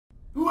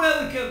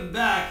Welcome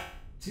back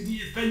to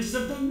the adventures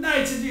of the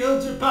Knights of the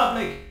Old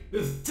Republic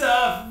with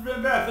Darth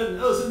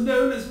Revan, also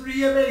known as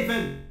Rhea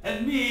Maven,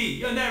 and me,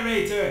 your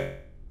narrator,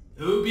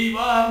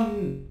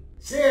 Obi-Wan.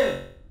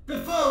 So,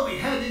 before we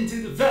head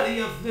into the Valley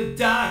of the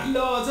Dark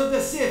Lords of the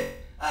Sith,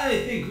 I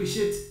think we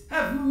should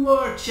have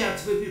more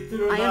chats with you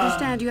through. I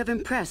understand you have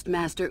impressed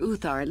Master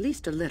KotOR at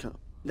least a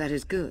little. That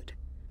is good.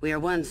 We are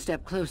one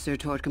step closer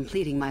toward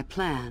completing my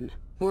plan.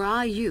 Were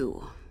I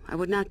you, I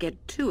would not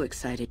get too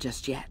excited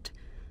just yet.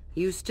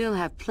 You still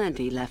have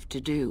plenty left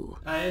to do.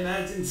 I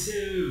imagine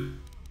so.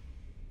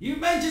 You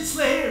mentioned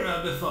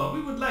Slahera before.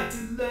 We would like to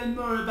learn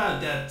more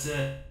about that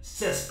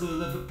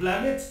cesspool of a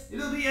planet.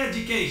 It'll be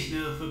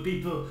educational for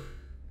people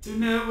to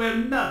know where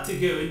not to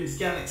go in this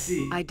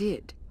galaxy. I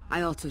did.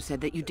 I also said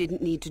that you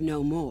didn't need to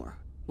know more.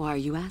 Why are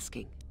you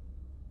asking?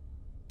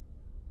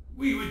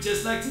 We would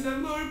just like to know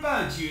more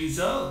about you, is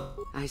all.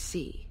 I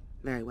see.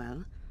 Very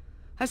well.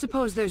 I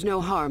suppose there's no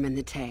harm in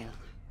the tale.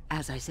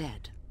 As I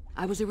said,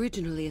 I was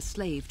originally a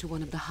slave to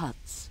one of the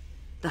Hutts.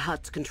 The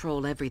Hutts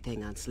control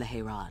everything on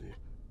Slaheran,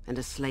 and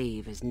a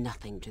slave is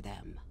nothing to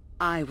them.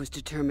 I was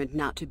determined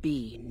not to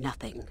be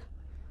nothing.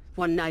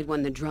 One night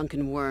when the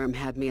drunken worm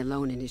had me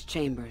alone in his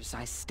chambers,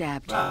 I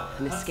stabbed him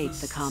and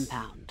escaped the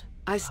compound.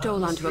 I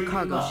stole onto a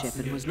cargo ship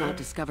and was not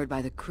discovered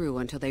by the crew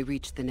until they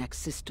reached the next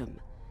system.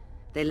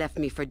 They left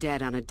me for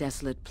dead on a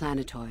desolate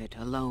planetoid,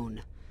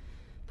 alone.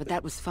 But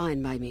that was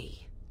fine by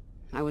me.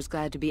 I was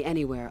glad to be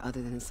anywhere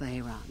other than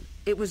Slaheran.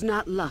 It was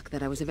not luck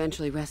that I was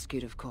eventually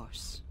rescued, of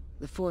course.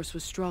 The Force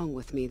was strong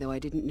with me, though I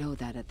didn't know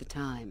that at the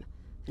time.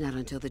 Not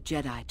until the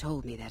Jedi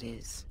told me, that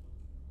is.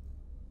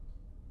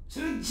 So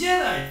the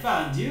Jedi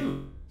found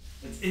you?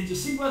 It's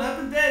interesting what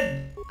happened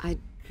then. I'd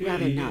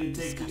rather not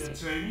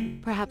discuss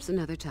it. Perhaps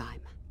another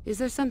time. Is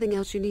there something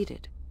else you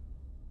needed?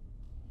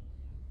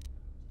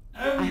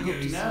 I hope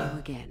to see you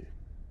again.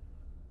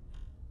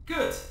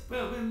 Good.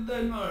 Well, we'll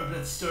learn more of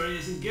that story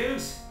as it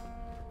goes.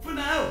 For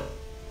now,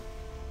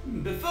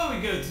 before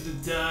we go to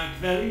the Dark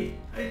Valley,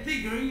 I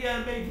think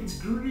Rhea Maven's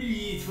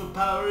greed for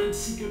power and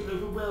secret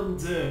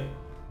overwhelmed her.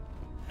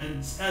 And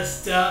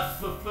as Darth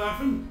for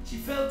Farfan, she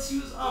felt she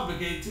was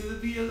obligated to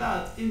be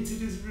allowed into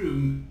this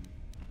room.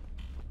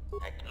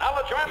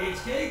 Acknowledgement!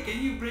 HK,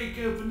 can you break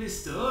open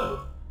this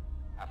door?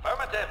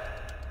 Affirmative.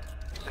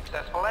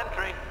 Successful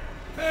entry.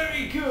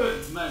 Very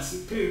good, my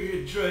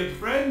superior droid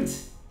friend.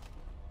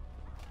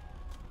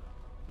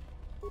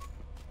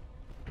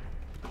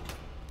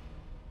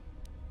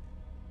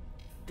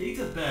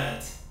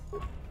 Datapad.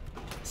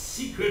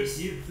 Secrets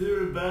you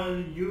threw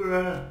about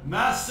your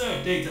master.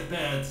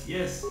 Datapad,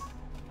 yes.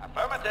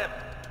 Affirmative.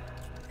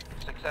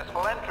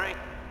 Successful entry.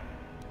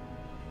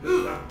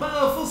 Ooh, a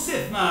powerful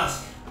Sith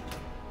mask.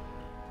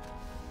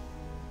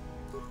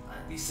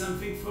 Might be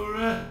something for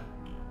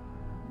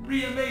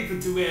Rhea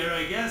Maven to wear,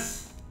 I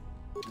guess.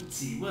 Let's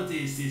see, what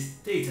is this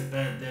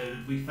datapad there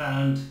that we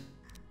found?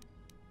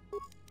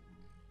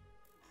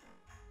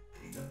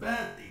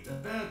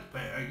 Datapad,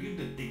 where are you,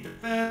 the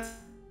datapad?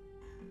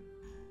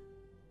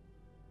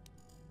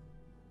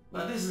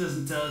 Well, this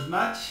doesn't tell us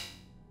much.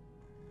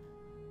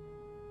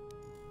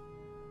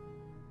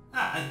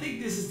 I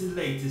think this is the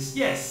latest.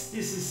 Yes,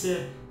 this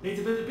is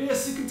datapad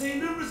appears to contain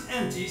numerous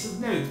entries of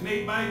note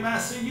made by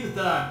Master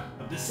KotOR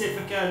of the Sith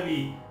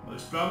Academy.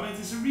 Most prominent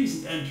is a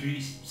recent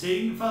entry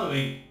saying the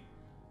following.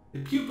 The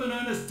pupil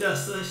known as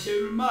Duster has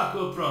shown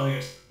remarkable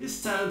progress.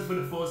 His talent for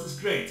the Force is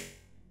great.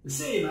 The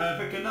same,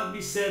 however, cannot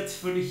be said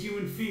for the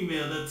human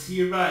female that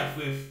he arrived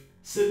with,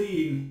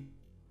 Celine.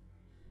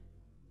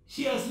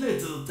 She has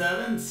little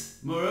talent.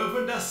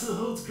 Moreover, Duster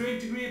holds great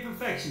degree of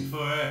affection for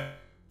her.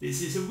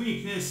 This is a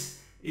weakness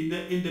in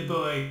the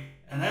boy,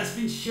 and has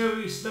been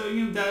slowing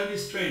him down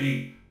his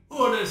training.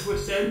 Orders were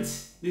sent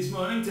this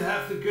morning to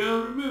have the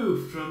girl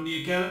removed from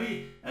the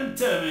academy and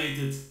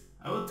terminated.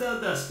 I will tell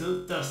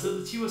Duster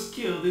that she was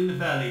killed in the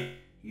valley.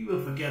 He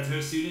will forget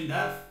her soon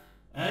enough.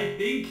 I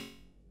think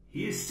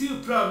he is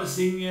still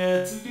promising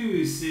to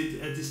lose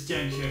it at this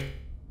juncture.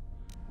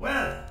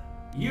 Well,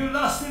 you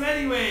lost him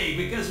anyway,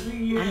 because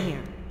we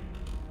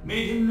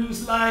made him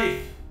lose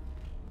life.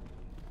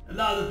 A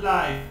lot of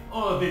life.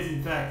 All of it,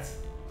 in fact.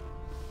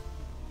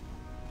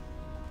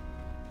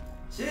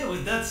 So,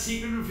 with that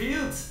secret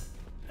revealed,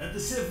 and the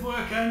Sith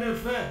were kind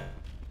of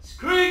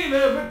screwing him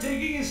over,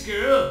 taking his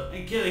girl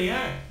and killing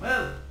her,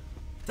 well,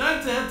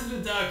 time to head to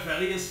the Dark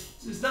Valley, as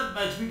there's not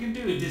much we can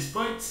do at this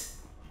point.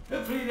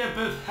 Hopefully they're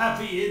both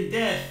happy in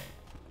death.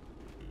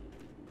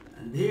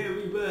 And here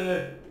we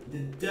were, the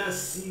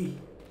dusty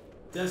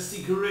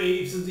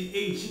graves of the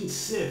ancient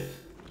Sith.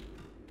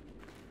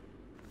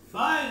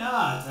 Fine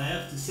art, I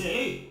have to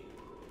say.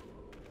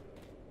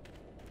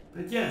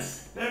 But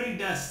yes, very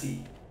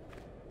dusty.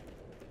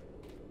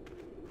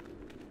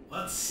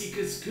 What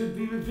secrets could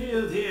be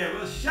revealed here?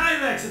 Well,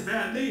 Shyrex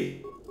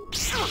apparently!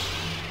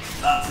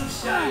 Lots of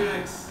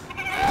Shyrex!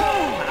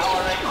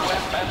 Powering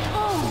weapon.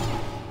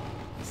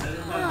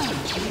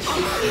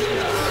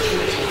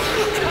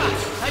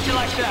 How'd you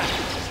like that?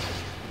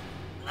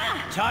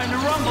 Time to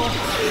rumble!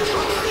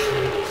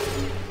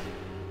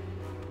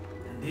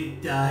 And They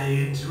die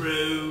in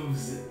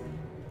droves.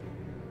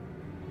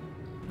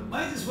 But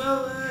might as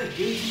well go to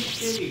the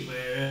cave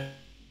where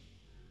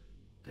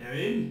they're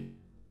in.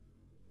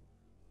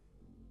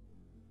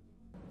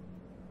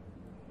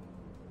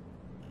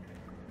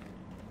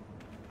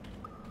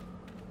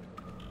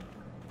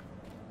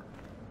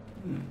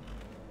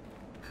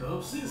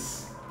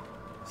 Corpses?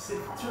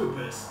 Sith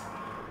troopers.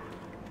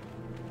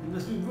 You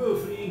must be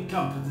woefully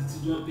incompetent to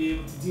not be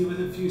able to deal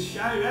with a few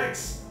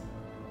Shiraks.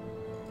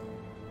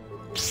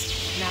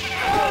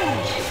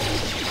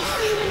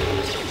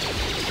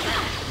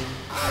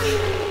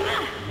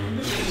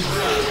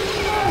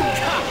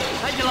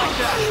 How'd you like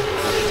that?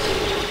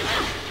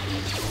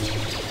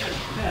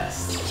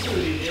 Best,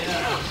 truly,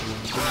 yeah.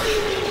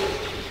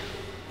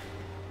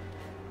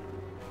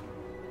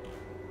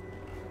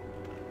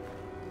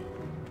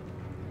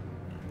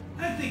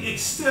 I think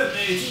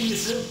exterminating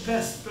this whole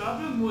pest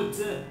problem would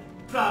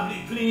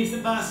probably please the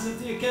bosses of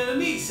the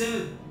Academy,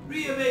 so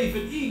Rhea may be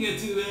eager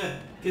to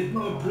get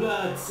more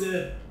blood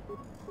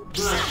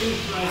right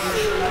her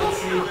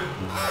lightsaber.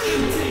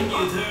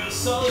 Continued her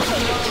assault on all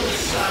the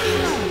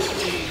sirens this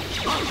day.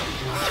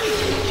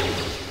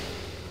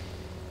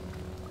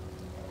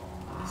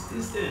 What's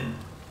this then?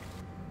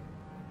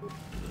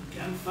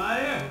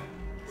 Campfire?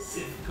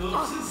 Sith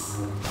corpses?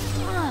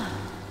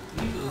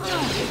 People are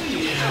living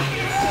here, I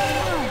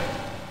guess.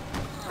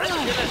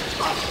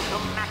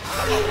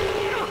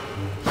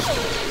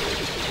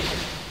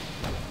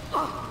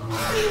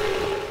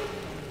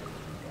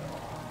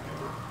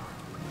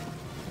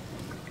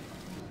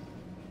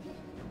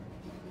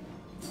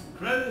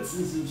 Credits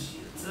and some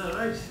shit,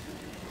 alright.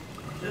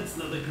 That's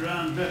not a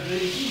grand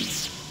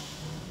revelation.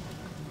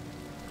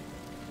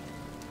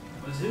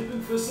 I was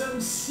hoping for some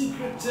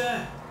secret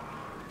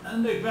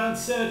underground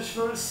search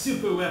for a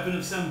super weapon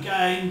of some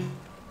kind.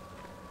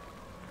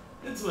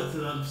 That's what a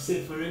lot of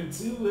Sith are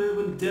into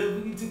when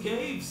delving into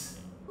caves.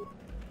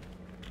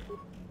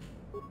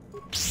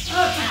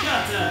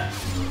 Takata!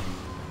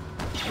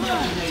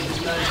 Another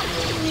native life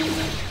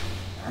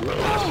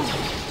form.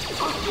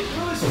 It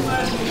always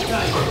reminds me of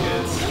tiger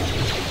goods.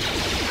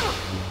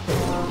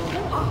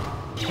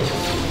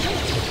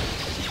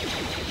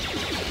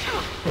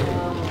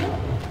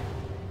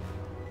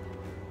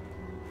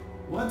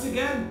 Once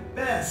again,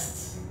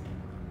 best.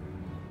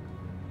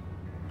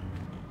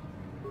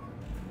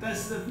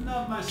 Best of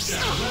not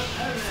myself, but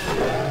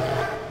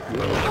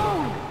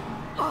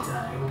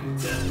Dire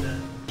contender.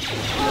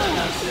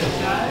 That's it,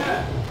 Dire.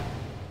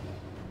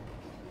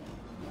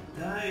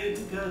 Dire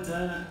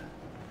Takata.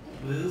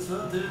 We'll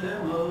slaughter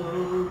them all.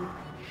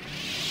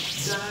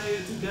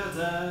 Dire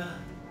Takata.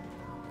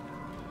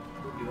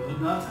 You're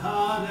not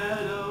hard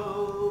at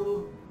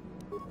all.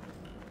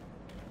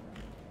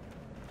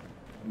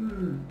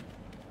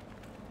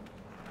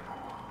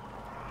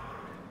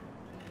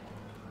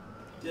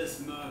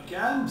 Just more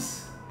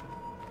camps?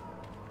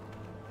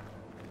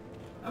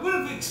 I would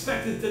have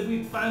expected that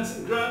we'd find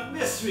some grand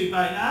mystery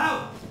by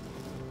now.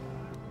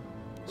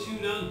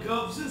 Chewed on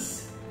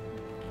corpses?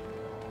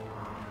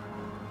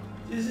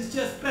 This is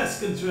just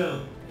pest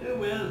control. Oh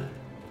well.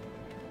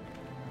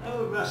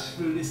 I'll rush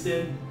through this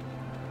then.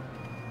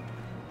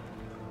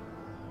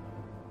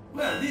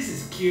 Well, this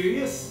is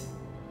curious.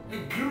 A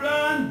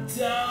grand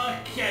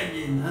dark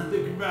canyon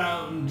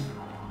underground.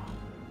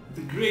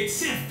 The great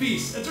Sith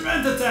piece, a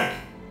direct attack!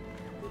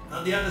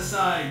 On the other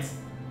side.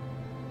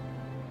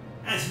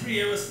 As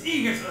Rhea was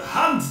eager to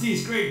hunt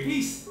these great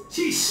beasts,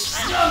 she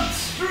jumped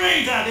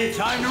straight at it!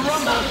 Time to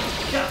rumble!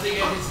 Cutting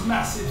at its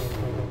massive...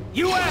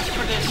 You asked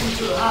for this!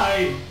 ...to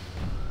hide.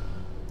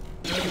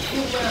 Knowing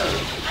full well,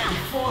 the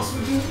force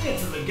would do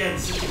little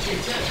against such a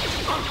creature.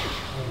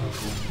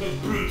 But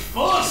brute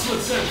force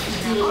would certainly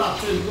do a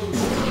lot against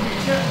such a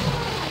creature.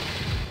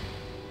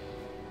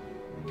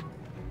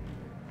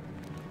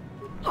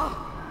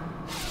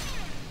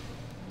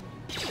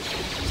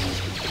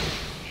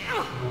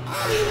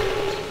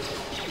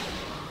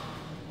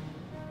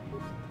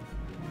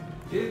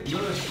 It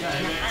was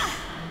Skyrex.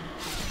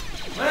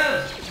 Well,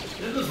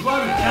 that was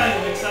one kind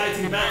of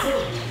exciting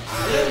battle.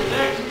 Then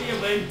back Rhea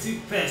went to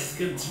pest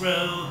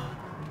control.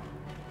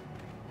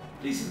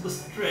 At least it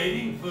was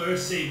training for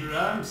saber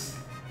arms.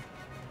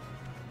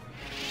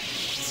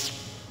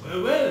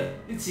 Well,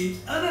 it seems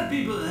other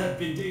people have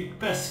been doing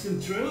pest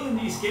control in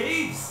these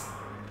caves.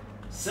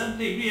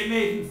 Suddenly Rhea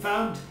Maiden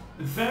found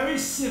a very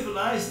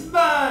civilized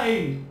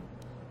mine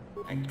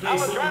and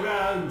placed it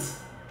around.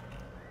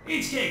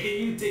 HK,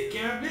 can you take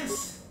care of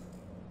this?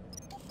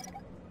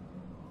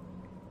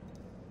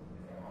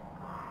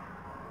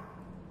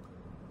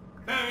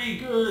 Very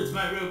good,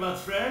 my robot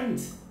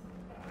friend.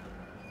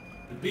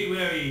 But be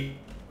wary.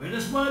 Where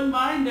there's one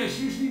mine, there's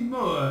usually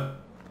more.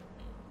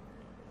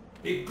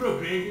 They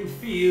procreate in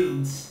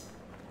fields.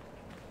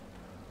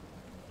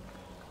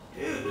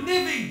 You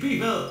living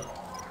people!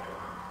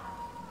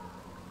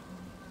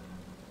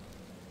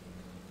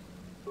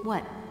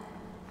 What?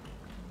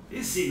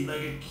 This seemed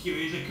like a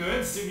curious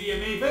occurrence to me,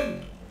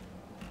 Maven.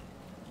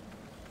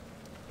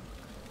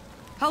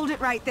 Hold it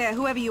right there,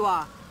 whoever you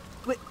are.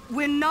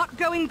 We're not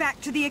going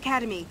back to the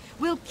Academy.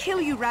 We'll kill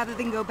you rather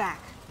than go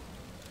back.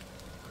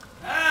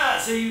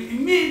 Ah, so you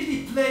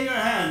immediately play your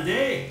hand,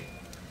 eh?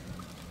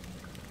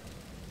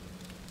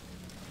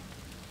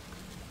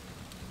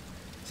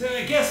 So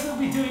I guess we'll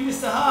be doing this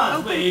the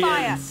hard way. Open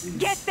fire! Since,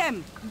 Get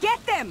them!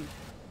 Get them!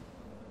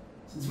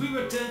 Since we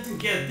were trying to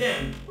get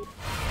them.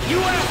 You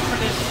asked for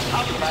this!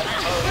 Oh,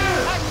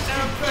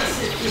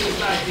 impressive with the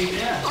lighting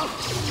there.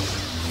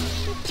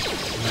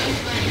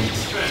 Very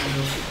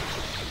experiment.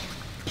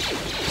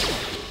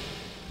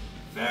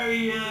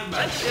 Very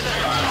much.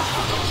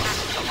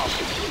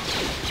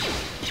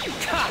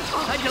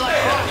 How'd you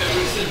like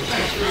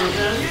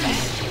that?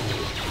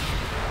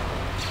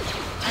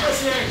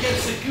 Unless Eric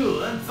gets a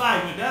cool, I'm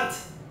fine with that.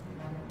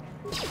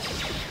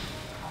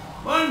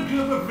 One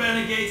group of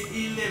renegades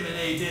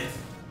eliminated.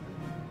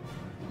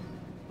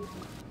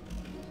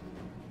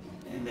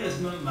 And there's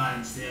no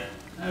mines there.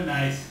 How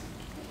nice.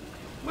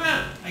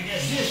 Well, I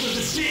guess this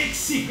was the big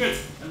secret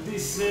of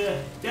these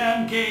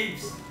damn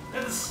caves.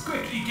 Let us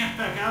quickly get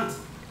back out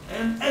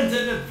and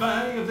enter the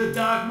Valley of the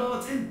Dark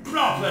Lords in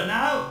proper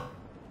now.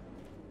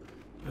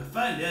 We'll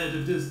find out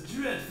of this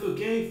dreadful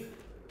cave.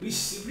 We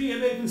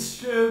have even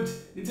strode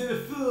into the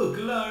full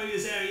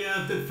glorious area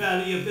of the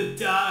Valley of the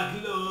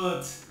Dark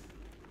Lords.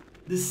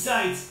 The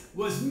sight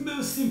was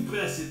most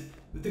impressive,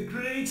 with the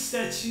great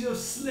statue of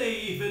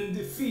slave and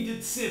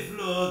defeated Sith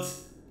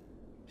Lords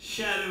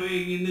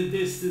shadowing in the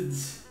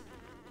distance.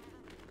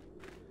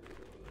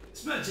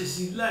 As much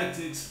as you'd like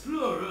to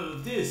explore all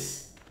of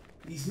these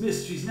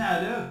mysteries now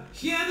though,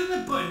 she had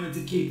an appointment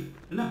to keep.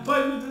 An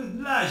appointment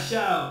with La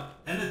Shao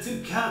and the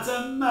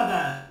KotOR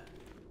mother,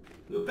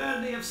 who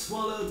apparently have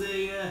swallowed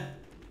a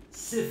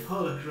Sith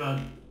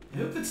holocron. I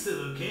hope it's still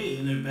okay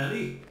in her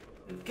belly.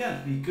 It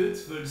can't be good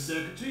for the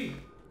circuitry.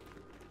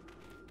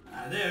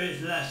 Ah, there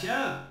is La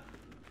Shao.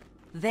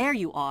 There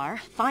you are,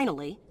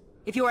 finally.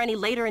 If you were any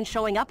later in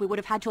showing up, we would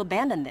have had to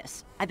abandon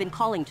this. I've been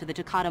calling to the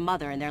KotOR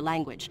mother in their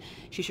language.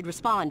 She should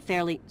respond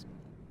fairly...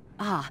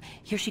 Ah,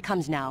 here she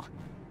comes now.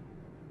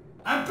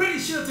 I'm pretty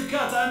sure the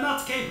KotOR are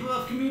not capable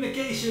of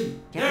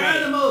communication. Get They're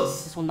ready.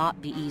 animals. This will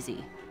not be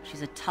easy.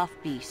 She's a tough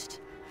beast.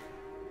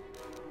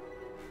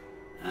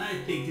 I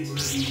think this will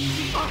be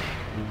easy.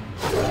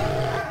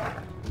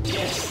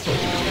 Yes,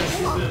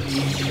 this will be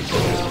easy.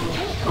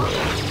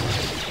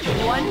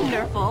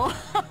 Wonderful!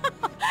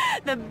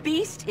 The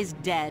beast is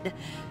dead.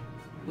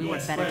 We Yes,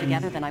 work better quite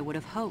together easy. than I would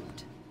have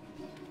hoped.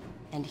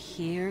 And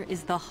here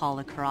is the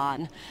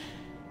holocron.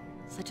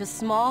 Such a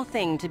small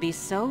thing to be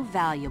so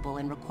valuable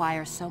and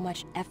require so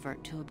much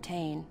effort to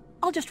obtain.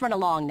 I'll just run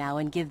along now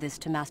and give this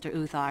to Master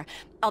Uthar.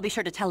 I'll be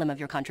sure to tell him of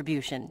your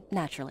contribution,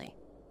 naturally.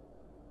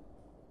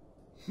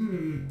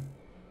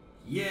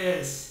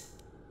 Yes.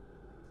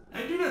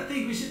 I do not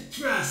think we should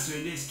trust her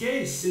in this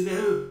case, in the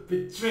whole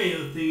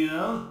betrayal thing and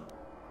all.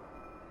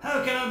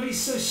 How can I be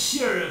so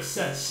sure of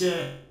such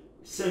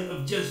set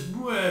of just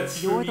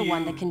words You're from the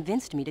one you? that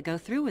convinced me to go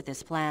through with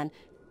this plan.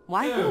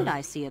 Why Oh. wouldn't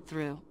I see it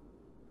through?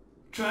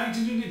 Trying to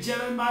do the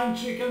Jedi mind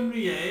trick on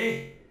Rhea,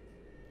 eh?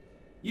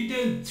 You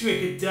don't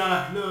trick a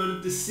Dark Lord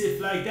of the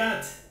Sith like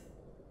that.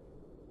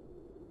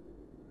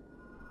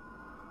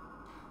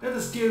 Let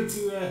us go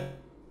to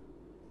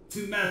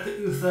Master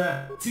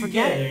Uthar Forget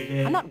together it.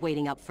 then. I'm not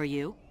waiting up for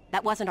you.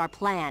 That wasn't our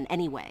plan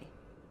anyway.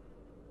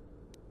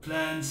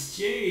 Plans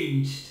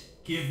changed.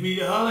 Give me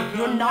the holocron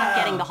You're not now.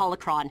 getting the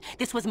holocron.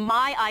 This was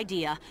my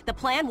idea. The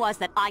plan was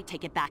that I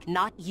take it back,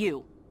 not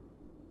you.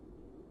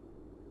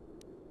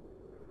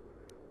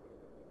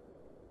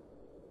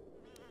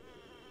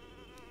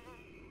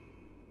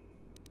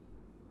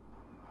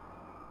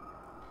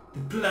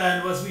 The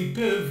plan was we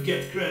both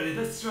get credit.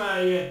 Let's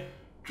try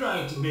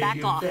to make Back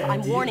it off. fair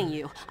I'm deal. warning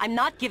you. I'm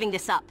not giving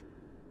this up.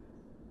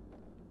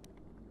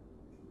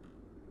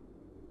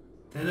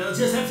 Then I'll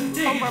just have to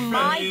take it Over from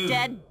my you.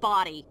 dead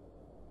body.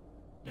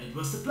 That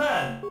was the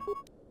plan.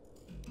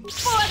 For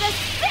the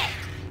Sith!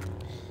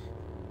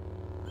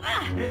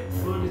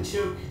 For the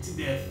choke to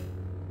death.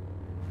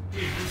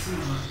 Wait, what's the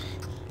number?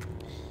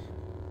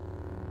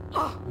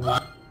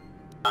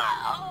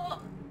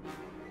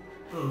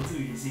 Oh, too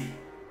easy.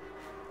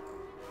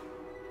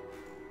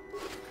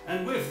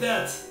 And with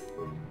that,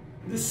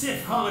 the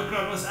Sith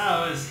holocron was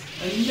ours,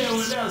 and no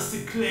one else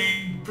to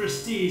claim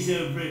prestige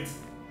over it.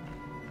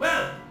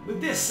 Well,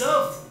 with this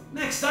solved,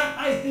 next time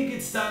I think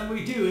it's time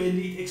we do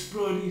indeed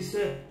explore these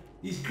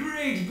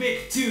great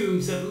big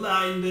tombs that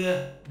line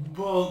the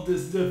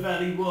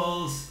valley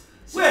walls.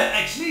 Well,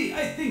 actually,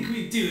 I think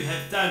we do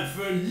have time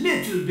for a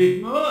little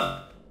bit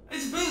more. I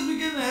suppose we're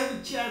gonna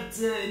have a chat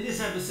in this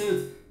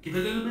episode, give a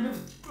little bit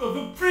of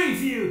a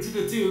preview to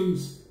the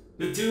tombs.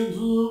 The tombs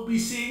we will be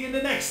seeing in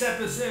the next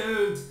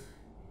episode.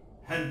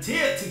 And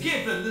here to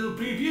give a little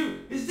preview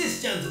is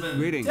this gentleman,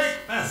 Greetings. Tech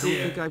I don't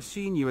Fasir. think I've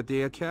seen you at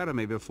the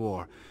Academy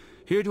before.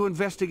 Here to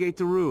investigate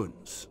the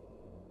ruins.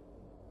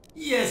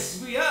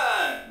 Yes, we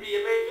are. Rhea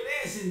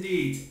Maven is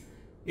indeed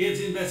here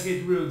to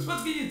investigate the ruins. What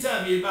can you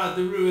tell me about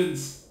the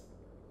ruins?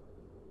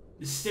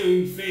 The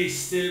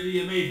stone-faced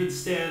Rhea Maven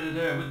stared at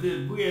her with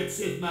the weird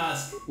Sith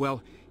mask.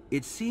 Well,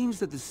 It seems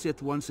that the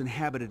Sith once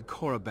inhabited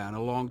Korriban a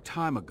long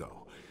time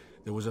ago.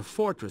 There was a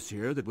fortress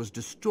here that was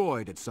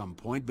destroyed at some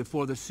point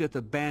before the Sith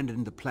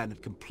abandoned the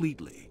planet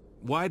completely.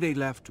 Why they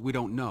left, we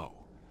don't know.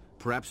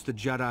 Perhaps the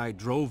Jedi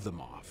drove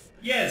them off.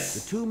 Yes!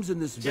 The tombs in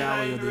this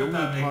valley are the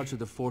only parts of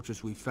the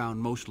fortress we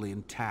found mostly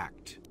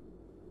intact.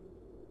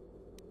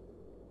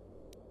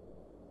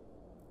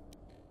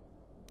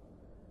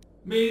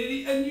 Made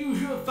any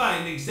unusual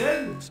findings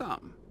then?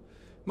 Some.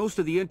 Most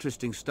of the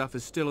interesting stuff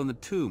is still in the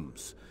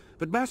tombs.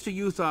 But Master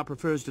Yuthar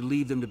prefers to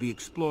leave them to be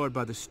explored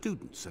by the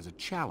students as a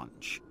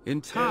challenge. In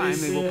time,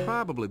 they will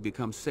probably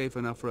become safe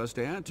enough for us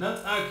to enter. Not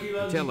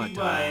archaeologically Until that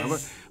time, however,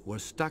 wise. we're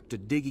stuck to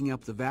digging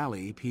up the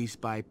valley piece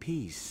by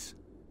piece.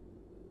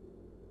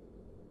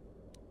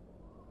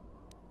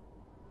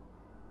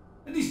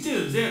 And these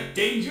tombs, they're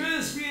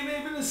dangerous,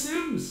 Maven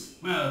assumes.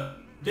 Well,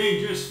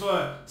 dangerous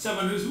for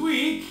someone who's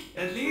weak,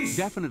 at least.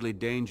 Definitely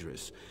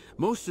dangerous.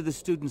 Most of the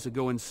students that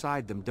go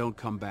inside them don't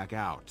come back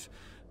out.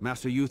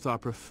 Master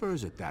Yuthar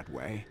prefers it that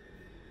way.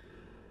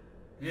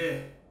 Yeah.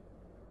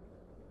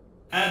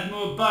 Add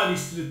more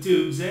bodies to the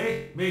tombs,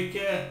 eh?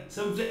 Make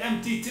some of the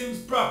empty tombs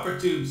proper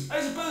tombs.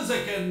 I suppose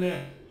I can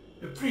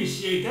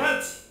appreciate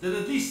that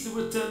at least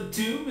the returned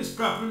tomb is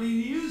properly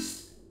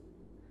used.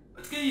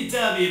 What can you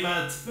tell me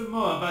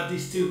more about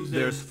these tombs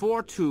then? There's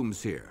 4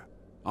 tombs here.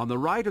 On the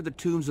right are the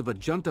tombs of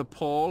Ajunta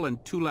Paul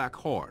and Tulak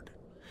Hord.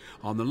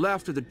 On the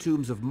left are the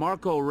tombs of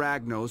Marco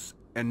Ragnos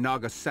and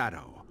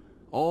Nagasato.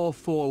 All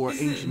 4 were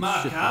ancient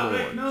Sith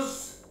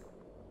lords.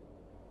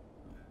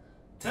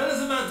 Tell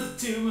us about the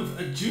tomb of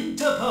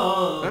Ajunta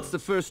Paul. That's the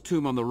first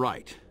tomb on the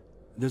right.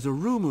 There's a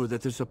rumor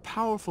that there's a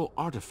powerful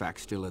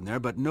artifact still in there,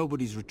 but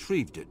nobody's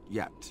retrieved it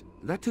yet.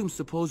 That tomb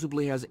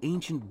supposedly has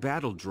ancient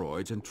battle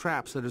droids and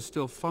traps that are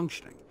still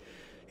functioning.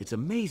 It's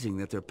amazing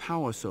that their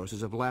power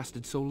sources have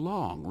lasted so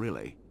long,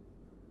 really.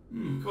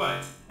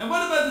 Quite. And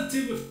what about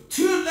the tomb of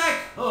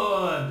Tulak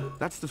Hord?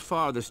 That's the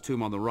farthest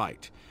tomb on the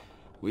right.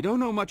 We don't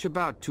know much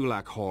about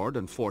Tulak Hord,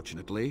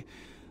 unfortunately.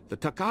 The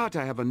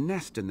Takata have a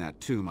nest in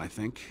that tomb, I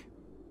think.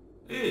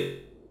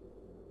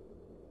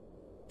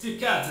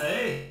 Takata,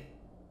 eh?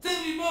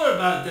 Tell me more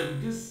about them,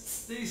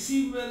 because they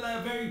seem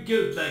very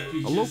goat-like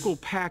creatures. A local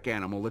pack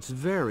animal that's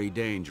very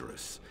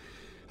dangerous.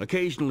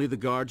 Occasionally the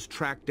guards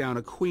track down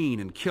a queen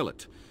and kill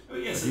it. Oh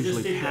yes, It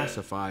usually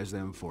pacifies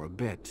them for a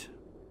bit.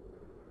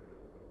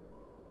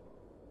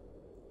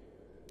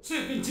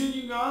 So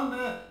continuing on,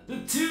 the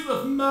tomb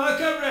of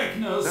Marco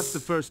Ragnos. That's the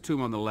first tomb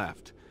on the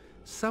left.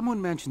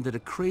 Someone mentioned that a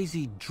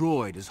crazy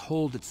droid has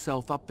holed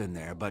itself up in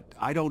there, but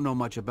I don't know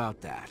much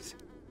about that.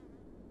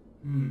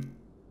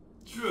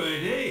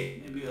 Droid, eh?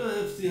 Maybe I'll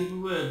have to have a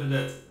word with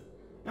that.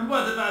 And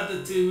what about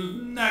the tomb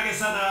of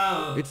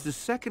Nagasato? It's the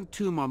second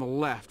tomb on the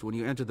left when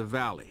you enter the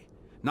valley.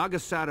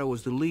 Nagasato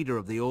was the leader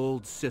of the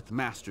old Sith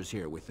Masters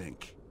here, we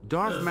think.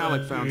 Darth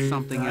Malak found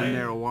something in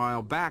there a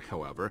while back,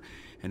 however,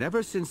 and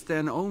ever since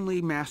then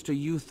only Master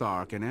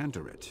Yuthar can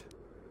enter it.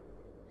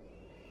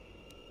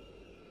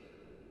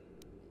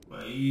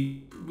 Well,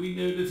 we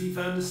know that he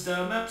found the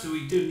star map, so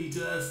we don't need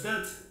to ask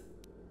that.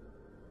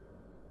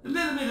 A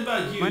little bit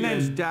about you, My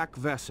name's then. Dak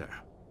Vesser.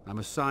 I'm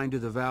assigned to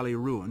the valley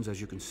ruins, as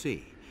you can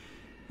see.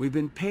 We've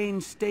been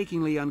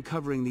painstakingly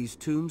uncovering these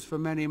tombs for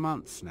many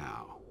months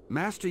now.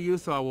 Master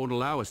Yuthar won't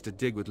allow us to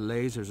dig with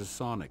lasers or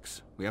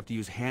sonics. We have to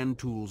use hand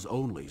tools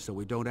only, so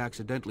we don't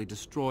accidentally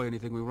destroy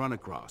anything we run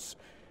across.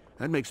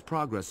 That makes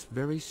progress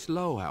very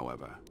slow,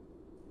 however.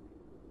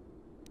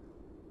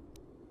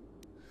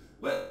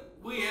 Well,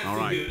 we have All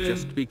to right, go then.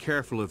 just be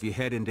careful if you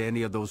head into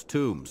any of those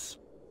tombs.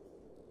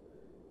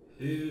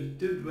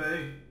 Don't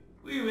worry.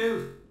 We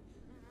will.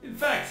 In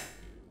fact,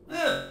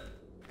 well,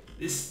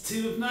 this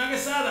tomb of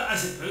Nagasato, I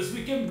suppose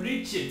we can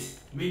breach it.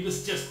 I mean,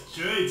 there's just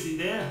droids in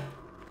there.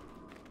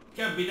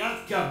 Can't be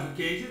that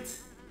complicated.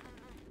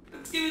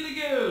 Let's give it a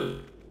go.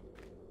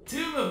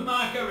 Tomb of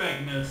Marco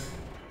Ragnos.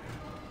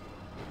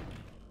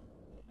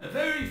 A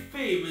very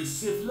famous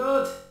Sith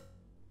Lord.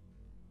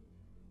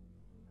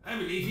 I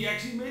believe he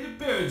actually made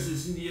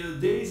appearances in the old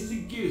days as a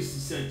ghost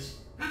and such.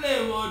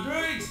 Hello, war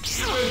droids.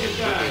 Welcome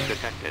back.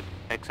 Detected.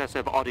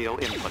 Excessive audio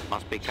input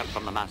must be kept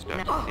from the master.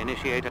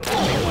 Initiate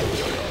attaching when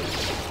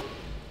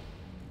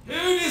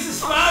Dude, this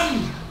is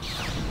fun!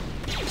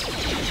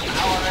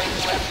 Powering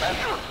weapon.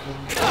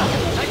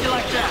 How'd you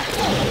like that?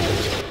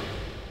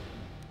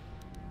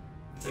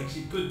 Let's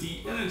actually put the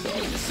energy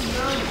resistance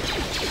on.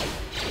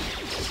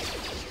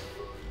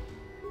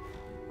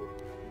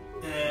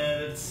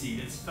 Let's see,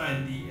 let's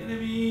find the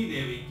enemy.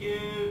 There we go.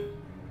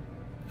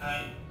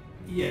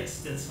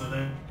 Yes, that's what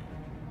I...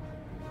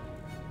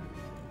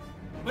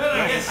 Well,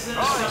 I guess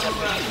someone will have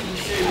to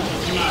say that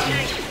was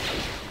mine.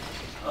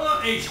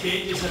 Oh, HK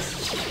just has to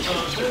shoot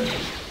open.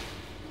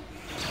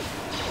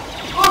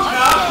 Oh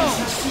god, this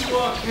has to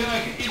walk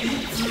like an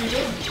idiot through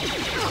them.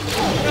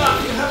 God,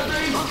 you have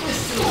ranged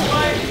pistols.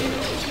 Why do you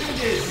do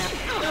this?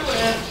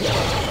 Nowhere.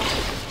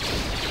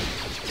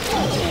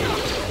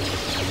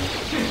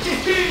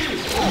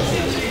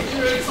 Simply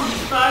directing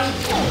fun.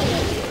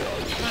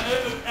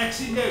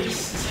 Actually, no,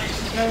 this is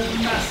actually kind of a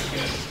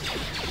massacre.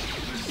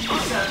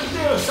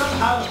 No,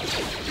 somehow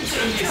it's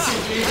only a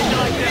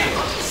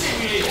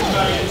simulated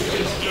variance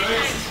against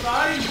droids. It's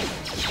fine.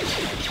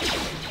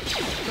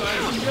 Go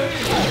ahead and enjoy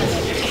it.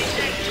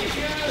 There we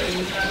go. And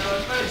another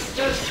one bites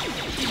dust.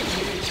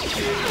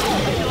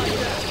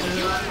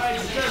 Another one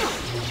bites dust.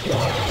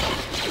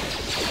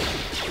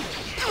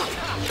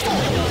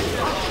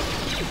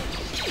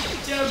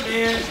 Jump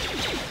here.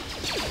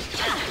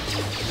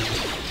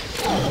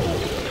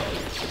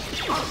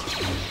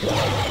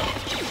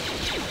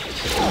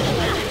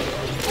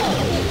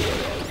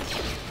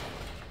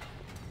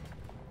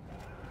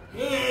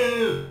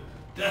 Oh,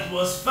 that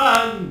was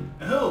fun!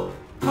 Oh,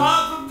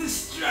 path of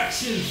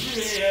destruction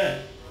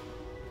here!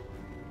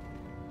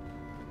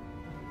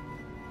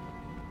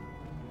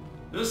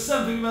 There was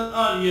something about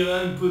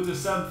audio input or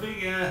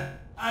something,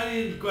 I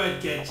didn't quite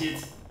catch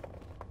it.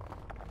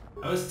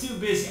 I was too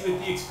busy with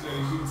the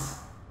explosions.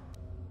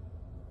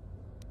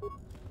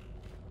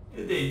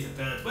 A data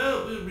pad.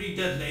 Well, we'll read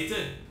that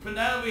later. For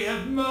now, we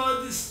have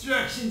more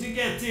destruction to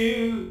get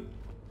to.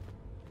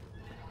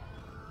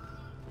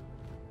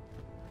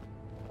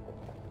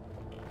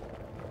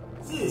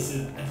 This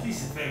is at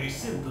least a very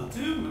simple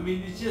tomb. I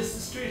mean, it's just a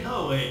straight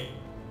hallway.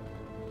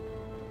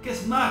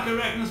 Guess Mark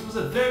Arachnos was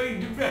a very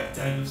direct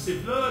type of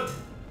Sith Lord.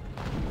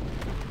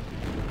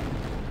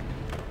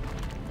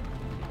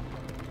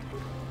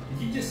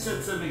 Did you just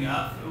set something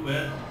up? Oh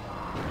well.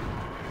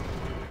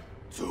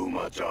 Too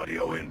much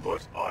audio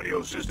input.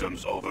 Audio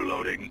systems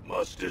overloading.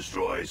 Must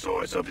destroy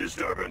source of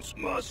disturbance.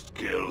 Must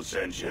kill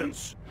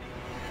sentience.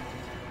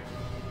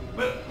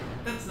 Well,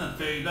 that's not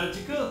very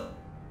logical.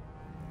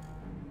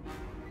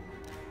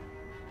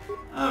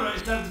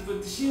 Alright, time to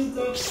put the shield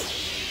up.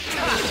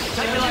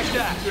 Take it like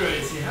that.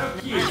 Droids here, how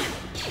cute.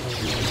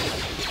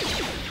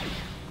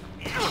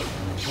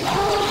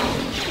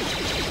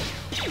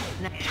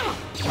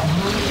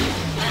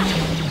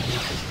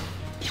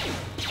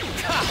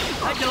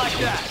 Take it like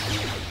that.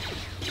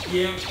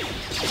 Yeah.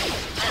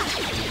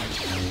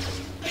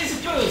 I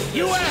suppose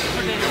You asked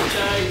for this.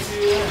 die to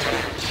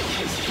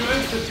destroy,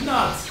 but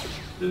not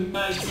the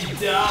mighty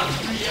Darth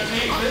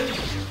Reanimator.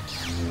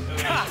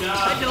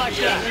 Take it like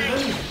that.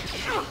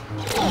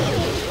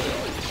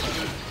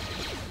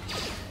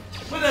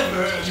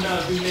 Whatever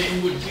another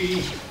name would be.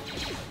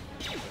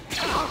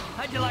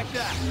 How'd you like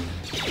that?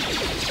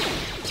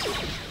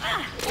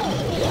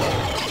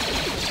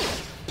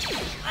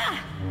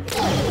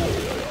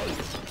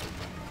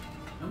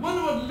 I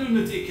wonder what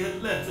lunatic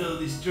had left all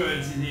these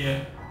droids in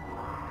here.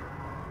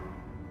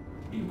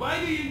 I mean, why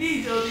do you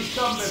need all these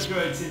combat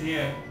droids in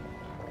here?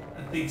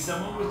 I think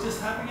someone was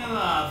just having a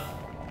laugh.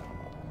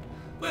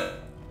 Well,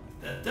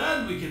 with that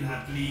done, we can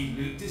happily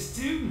loot this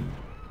tomb.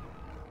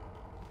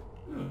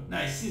 Oh,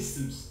 nice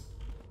systems.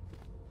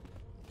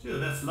 Sure,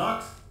 that's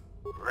locked.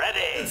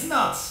 Ready. Let's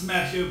not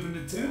smash open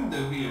the tomb,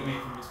 though we are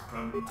made from this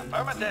prominent entity.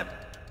 Affirmative.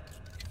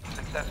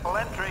 Successful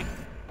entry.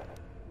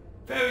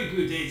 Very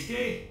good,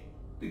 HK.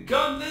 The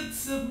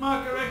gauntlets of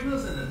Mark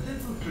Arachnos and a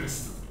little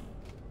crystal.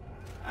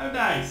 How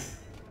nice.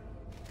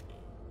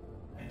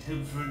 I'd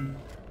hope for a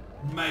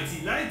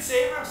mighty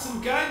lightsaber of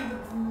some kind,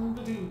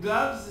 but the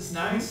gloves is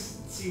nice.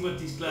 Let's see what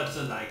these gloves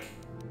are like.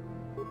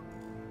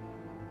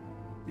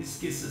 This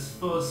gives us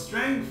full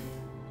strength.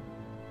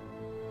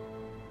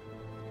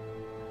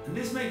 And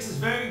this makes us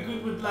very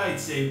good with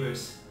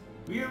lightsabers.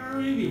 We are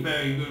really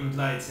very good with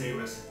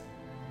lightsabers.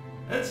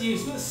 That's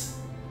useless.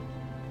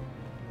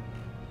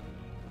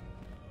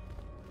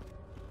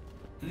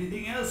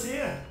 Anything else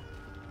here?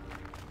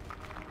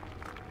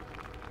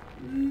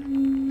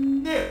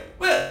 No.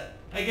 Well,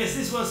 I guess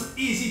this was an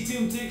easy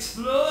tomb to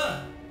explore.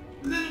 A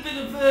little bit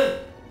of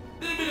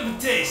a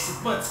taste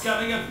of what's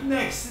coming up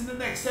next in the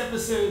next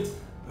episode,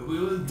 where we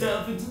will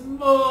delve into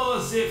more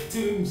Sith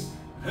tombs.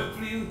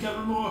 Hopefully,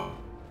 uncover more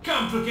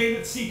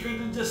complicated secret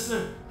than just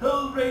a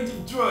whole range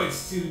of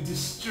droids to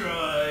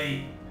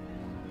destroy.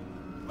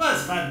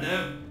 Was fun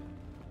though.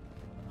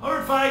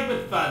 Horrifying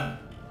but fun.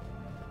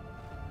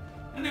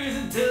 Anyways,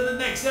 until the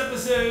next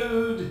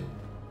episode.